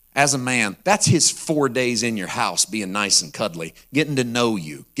as a man. That's his 4 days in your house being nice and cuddly, getting to know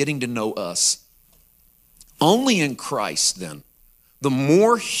you, getting to know us. Only in Christ, then, the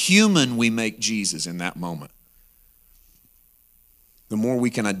more human we make Jesus in that moment, the more we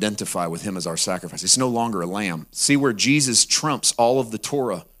can identify with him as our sacrifice. It's no longer a lamb. See where Jesus trumps all of the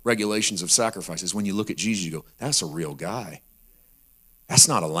Torah regulations of sacrifices. When you look at Jesus, you go, that's a real guy. That's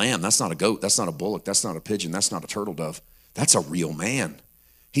not a lamb. That's not a goat. That's not a bullock. That's not a pigeon. That's not a turtle dove. That's a real man.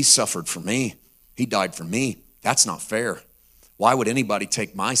 He suffered for me. He died for me. That's not fair. Why would anybody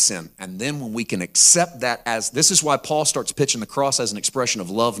take my sin? And then when we can accept that as, this is why Paul starts pitching the cross as an expression of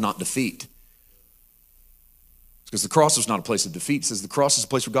love, not defeat. Because the cross is not a place of defeat. It says the cross is a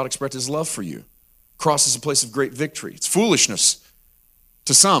place where God expressed his love for you. The cross is a place of great victory. It's foolishness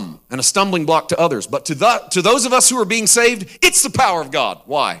to some and a stumbling block to others. But to those of us who are being saved, it's the power of God.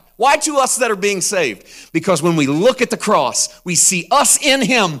 Why? Why to us that are being saved? Because when we look at the cross, we see us in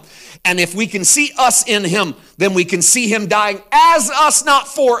him. And if we can see us in him, then we can see him dying as us, not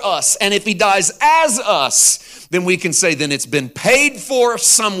for us. And if he dies as us, then we can say, then it's been paid for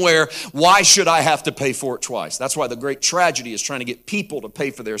somewhere. Why should I have to pay for it twice? That's why the great tragedy is trying to get people to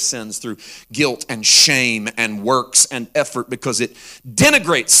pay for their sins through guilt and shame and works and effort, because it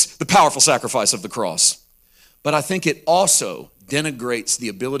denigrates the powerful sacrifice of the cross. But I think it also denigrates the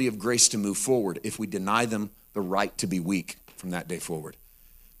ability of grace to move forward if we deny them the right to be weak from that day forward.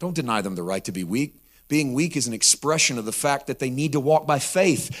 Don't deny them the right to be weak. Being weak is an expression of the fact that they need to walk by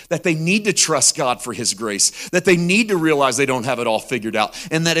faith, that they need to trust God for his grace, that they need to realize they don't have it all figured out,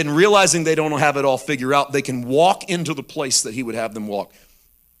 and that in realizing they don't have it all figured out, they can walk into the place that he would have them walk.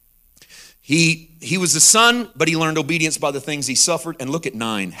 He was the son, but he learned obedience by the things he suffered. And look at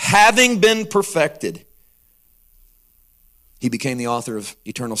 9. Having been perfected, he became the author of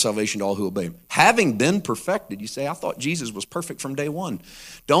eternal salvation to all who obey him. Having been perfected, you say, I thought Jesus was perfect from day one.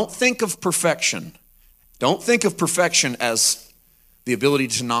 Don't think of perfection. Don't think of perfection as the ability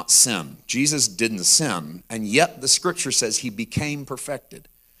to not sin. Jesus didn't sin, and yet the scripture says he became perfected.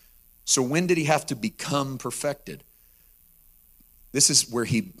 So when did he have to become perfected? This is where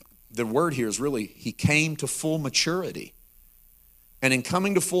the word here is really, he came to full maturity. And in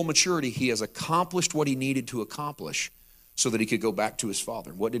coming to full maturity, he has accomplished what he needed to accomplish so that he could go back to his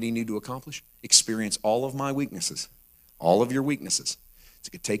Father. What did he need to accomplish? Experience all of my weaknesses, all of your weaknesses. So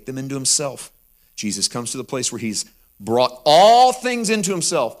he could take them into himself. Jesus comes to the place where he's brought all things into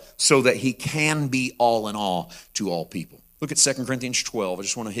himself so that he can be all in all to all people. Look at 2 Corinthians 12. I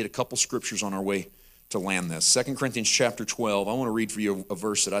just want to hit a couple scriptures on our way to land this. 2 Corinthians chapter 12. I want to read for you a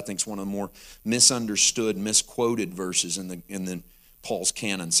verse that I think is one of the more misunderstood, misquoted verses in the Paul's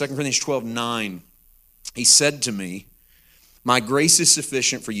canon. 2 Corinthians 12:9. He said to me, my grace is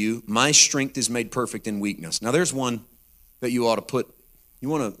sufficient for you. My strength is made perfect in weakness. Now there's one that you ought to put, you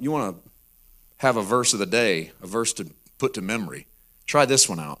want to have a verse of the day, a verse to put to memory. Try this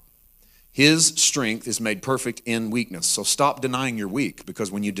one out. His strength is made perfect in weakness. So stop denying you're weak,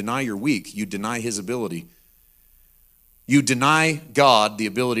 because when you deny you're weak, you deny his ability. You deny God the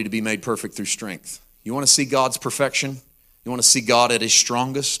ability to be made perfect through strength. You want to see God's perfection? You want to see God at his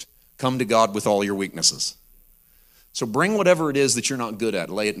strongest? Come to God with all your weaknesses. So bring whatever it is that you're not good at,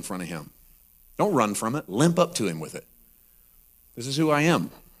 lay it in front of him. Don't run from it. Limp up to him with it. This is who I am.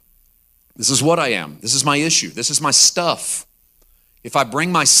 This is what I am. This is my issue. This is my stuff. If I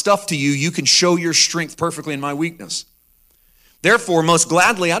bring my stuff to you, you can show your strength perfectly in my weakness. Therefore, most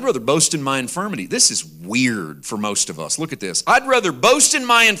gladly, I'd rather boast in my infirmity. This is weird for most of us. Look at this. I'd rather boast in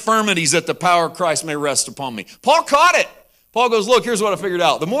my infirmities that the power of Christ may rest upon me. Paul caught it. Paul goes, look, here's what I figured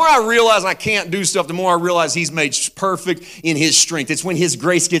out. The more I realize I can't do stuff, the more I realize he's made perfect in his strength. It's when his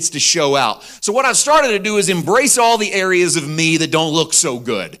grace gets to show out. So what I've started to do is embrace all the areas of me that don't look so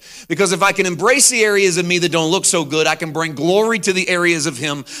good. Because if I can embrace the areas of me that don't look so good, I can bring glory to the areas of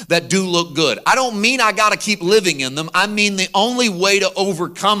him that do look good. I don't mean I got to keep living in them. I mean the only way to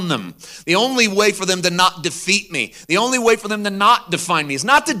overcome them, the only way for them to not defeat me, the only way for them to not define me is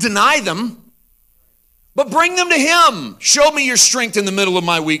not to deny them, but bring them to him. Show me your strength in the middle of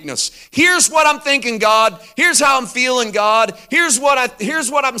my weakness. Here's what I'm thinking, God. Here's how I'm feeling, God. Here's what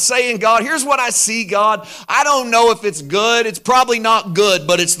I'm saying, God. Here's what I see, God. I don't know if it's good. It's probably not good,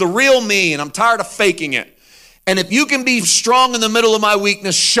 but it's the real me, and I'm tired of faking it. And if you can be strong in the middle of my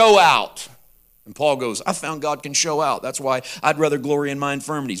weakness, show out. And Paul goes, I found God can show out. That's why I'd rather glory in my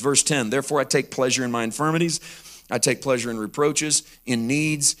infirmities. Verse 10, therefore I take pleasure in my infirmities. I take pleasure in reproaches, in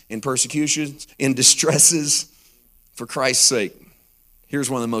needs, in persecutions, in distresses, for Christ's sake. Here's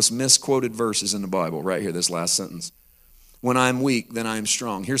one of the most misquoted verses in the Bible, right here, this last sentence. When I am weak, then I am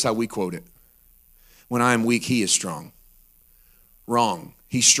strong. Here's how we quote it. When I am weak, he is strong. Wrong.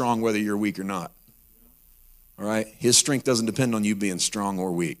 He's strong whether you're weak or not. All right? His strength doesn't depend on you being strong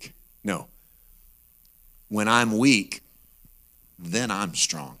or weak. No. When I'm weak, then I'm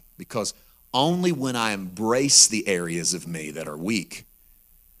strong. Because only when I embrace the areas of me that are weak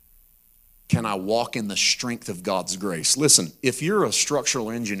can I walk in the strength of God's grace. Listen, if you're a structural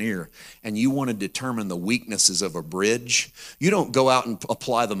engineer and you want to determine the weaknesses of a bridge, you don't go out and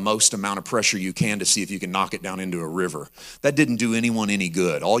apply the most amount of pressure you can to see if you can knock it down into a river. That didn't do anyone any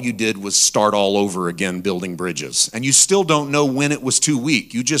good. All you did was start all over again building bridges. And you still don't know when it was too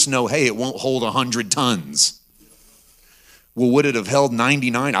weak. You just know, hey, it won't hold 100 tons. Well, would it have held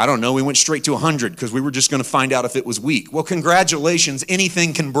 99? I don't know. We went straight to 100 because we were just going to find out if it was weak. Well, congratulations.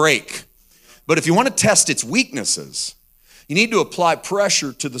 Anything can break. But if you want to test its weaknesses, you need to apply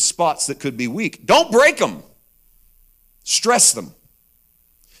pressure to the spots that could be weak. Don't break them. Stress them.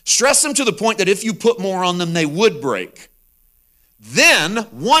 Stress them to the point that if you put more on them, they would break. Then,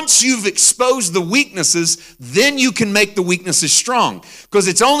 once you've exposed the weaknesses, then you can make the weaknesses strong. Because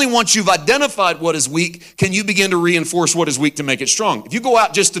it's only once you've identified what is weak can you begin to reinforce what is weak to make it strong. If you go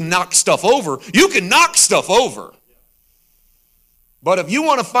out just to knock stuff over, you can knock stuff over. But if you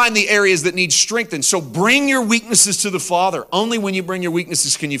want to find the areas that need strengthened, so bring your weaknesses to the Father. Only when you bring your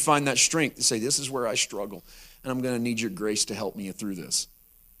weaknesses can you find that strength to say, this is where I struggle, and I'm going to need your grace to help me through this.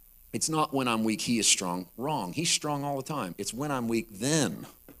 It's not when I'm weak, he is strong. Wrong. He's strong all the time. It's when I'm weak, then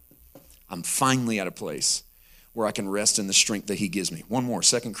I'm finally at a place where I can rest in the strength that he gives me. One more,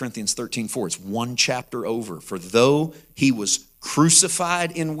 2 Corinthians 13:4. It's one chapter over. For though he was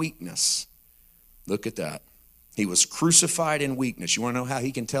crucified in weakness, look at that. He was crucified in weakness. You want to know how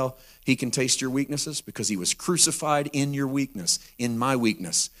he can tell he can taste your weaknesses? Because he was crucified in your weakness, in my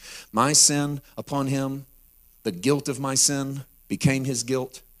weakness. My sin upon him, the guilt of my sin became his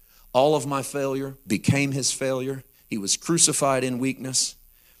guilt. All of my failure became his failure. He was crucified in weakness,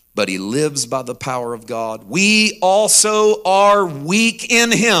 but he lives by the power of God. We also are weak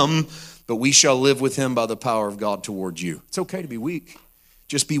in him, but we shall live with him by the power of God towards you. It's okay to be weak.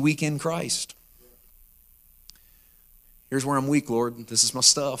 Just be weak in Christ. Here's where I'm weak, Lord. This is my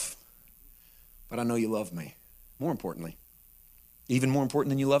stuff. But I know you love me. More importantly, even more important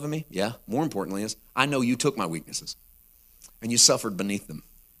than you loving me? Yeah, more importantly is I know you took my weaknesses and you suffered beneath them.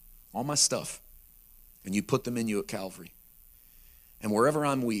 All my stuff. And you put them in you at Calvary. And wherever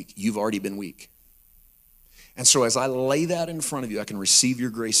I'm weak, you've already been weak. And so as I lay that in front of you, I can receive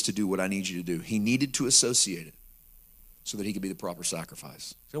your grace to do what I need you to do. He needed to associate it so that he could be the proper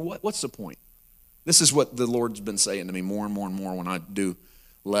sacrifice. So what's the point? This is what the Lord's been saying to me more and more and more when I do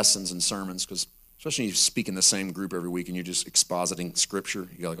lessons and sermons, because especially you speak in the same group every week and you're just expositing scripture.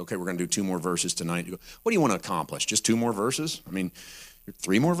 You're like, okay, we're going to do 2 more verses tonight. You go, what do you want to accomplish? Just 2 more verses? I mean,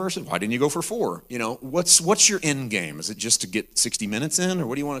 3 more verses? Why didn't you go for 4? You know, what's your end game? Is it just to get 60 minutes in, or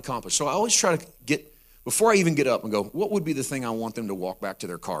what do you want to accomplish? So I always try to get, before I even get up and go, what would be the thing I want them to walk back to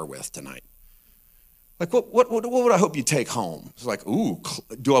their car with tonight? Like, what would I hope you take home? It's like, ooh,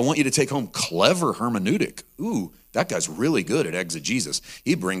 do I want you to take home clever hermeneutic? Ooh, that guy's really good at exegesis.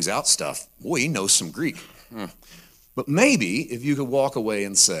 He brings out stuff. Boy, he knows some Greek. But maybe if you could walk away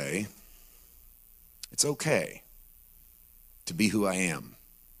and say, it's okay to be who I am.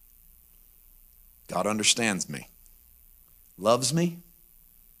 God understands me, loves me,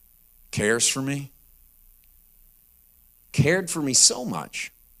 cares for me, cared for me so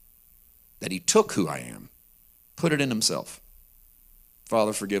much that he took who I am, put it in himself.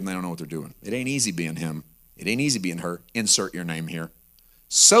 Father, forgive them, they don't know what they're doing. It ain't easy being him. It ain't easy being her. Insert your name here.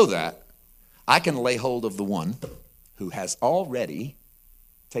 So that I can lay hold of the one who has already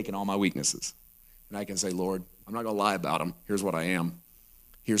taken all my weaknesses. And I can say, Lord, I'm not going to lie about them. Here's what I am.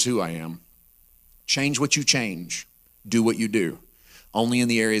 Here's who I am. Change what you change. Do what you do. Only in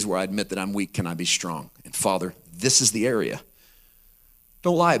the areas where I admit that I'm weak can I be strong. And Father, this is the area.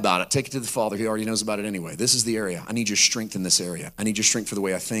 Don't lie about it. Take it to the Father. He already knows about it anyway. This is the area. I need your strength in this area. I need your strength for the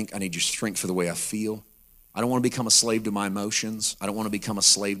way I think. I need your strength for the way I feel. I don't want to become a slave to my emotions. I don't want to become a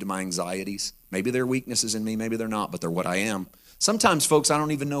slave to my anxieties. Maybe they're weaknesses in me. Maybe they're not, but they're what I am. Sometimes, folks, I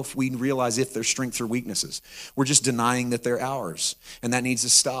don't even know if we realize if they're strengths or weaknesses. We're just denying that they're ours, and that needs to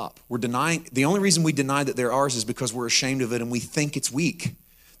stop. We're denying. The only reason we deny that they're ours is because we're ashamed of it and we think it's weak.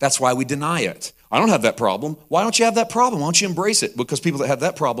 That's why we deny it. I don't have that problem. Why don't you have that problem? Why don't you embrace it? Because people that have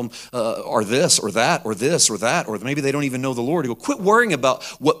that problem are this or that or this or that, or maybe they don't even know the Lord. You go, quit worrying about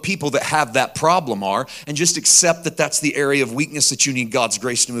what people that have that problem are and just accept that that's the area of weakness that you need God's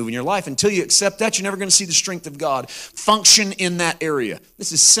grace to move in your life. Until you accept that, you're never going to see the strength of God function in that area.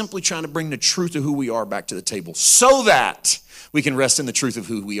 This is simply trying to bring the truth of who we are back to the table so that we can rest in the truth of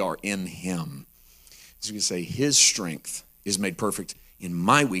who we are in Him. As you can say, His strength is made perfect in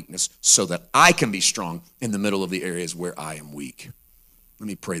my weakness so that I can be strong in the middle of the areas where I am weak. Let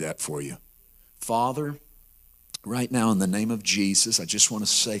me pray that for you. Father, right now in the name of Jesus, I just want to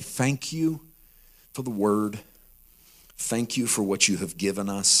say thank you for the word. Thank you for what you have given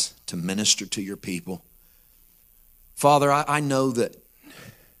us to minister to your people. Father, I know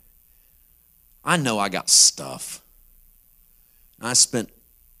I got stuff. I've spent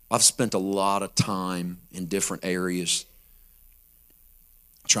a lot of time in different areas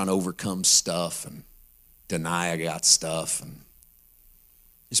trying to overcome stuff and deny I got stuff. And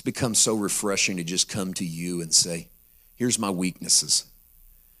it's become so refreshing to just come to you and say, here's my weaknesses.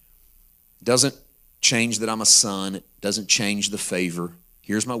 It doesn't change that I'm a son. It doesn't change the favor.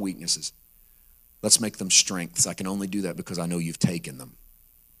 Here's my weaknesses. Let's make them strengths. I can only do that because I know you've taken them.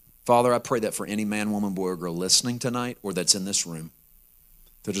 Father, I pray that for any man, woman, boy, or girl listening tonight or that's in this room,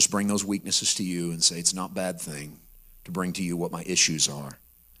 they'll just bring those weaknesses to you and say, it's not a bad thing to bring to you what my issues are.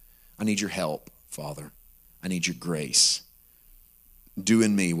 I need your help, Father. I need your grace. Do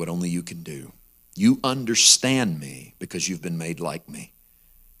in me what only you can do. You understand me because you've been made like me.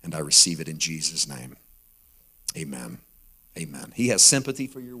 And I receive it in Jesus' name. Amen. Amen. He has sympathy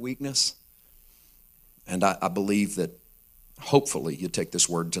for your weakness. And I believe that hopefully you'll take this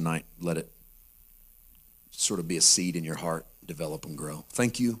word tonight, let it sort of be a seed in your heart, develop and grow.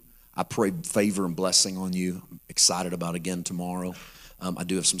 Thank you. I pray favor and blessing on you. I'm excited about again tomorrow. I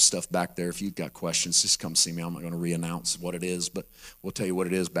do have some stuff back there. If you've got questions, just come see me. I'm not going to re-announce what it is, but we'll tell you what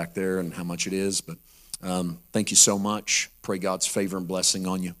it is back there and how much it is. But thank you so much. Pray God's favor and blessing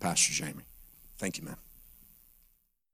on you. Pastor Jamie. Thank you, man.